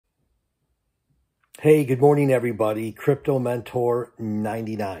Hey, good morning, everybody. Crypto Mentor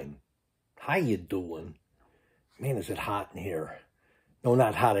 99. How you doing? Man, is it hot in here? No,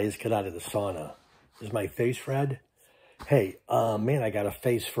 not hot. I just got out of the sauna. Is my face red? Hey, man, I got a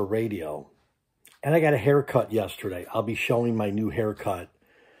face for radio. And I got a haircut yesterday. I'll be showing my new haircut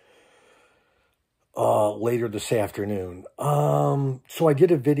later this afternoon. So I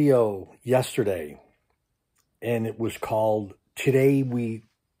did a video yesterday, and it was called Today We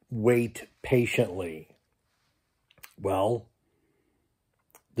Wait Patiently. Well,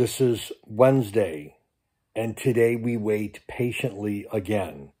 this is Wednesday, and today we wait patiently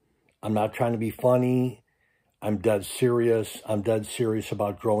again. I'm not trying to be funny. I'm dead serious. I'm dead serious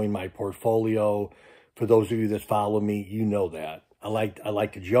about growing my portfolio. For those of you that follow me, you know that. I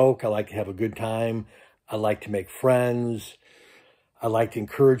like to joke. I like to have a good time. I like to make friends. I like to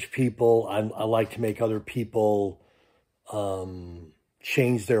encourage people. I like to make other people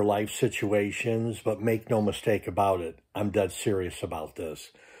change their life situations, but make no mistake about it, I'm dead serious about this.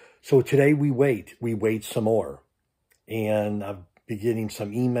 So today we wait some more. And I've been getting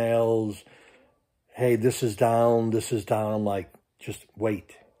some emails. Hey, this is down. I'm like, just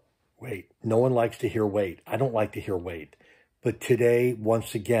wait. No one likes to hear wait. I don't like to hear wait. But today,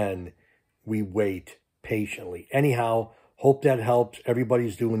 once again, we wait patiently. Anyhow, hope that helps.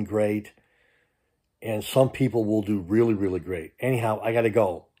 Everybody's doing great. And some people will do really, really great. Anyhow, I got to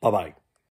go. Bye-bye.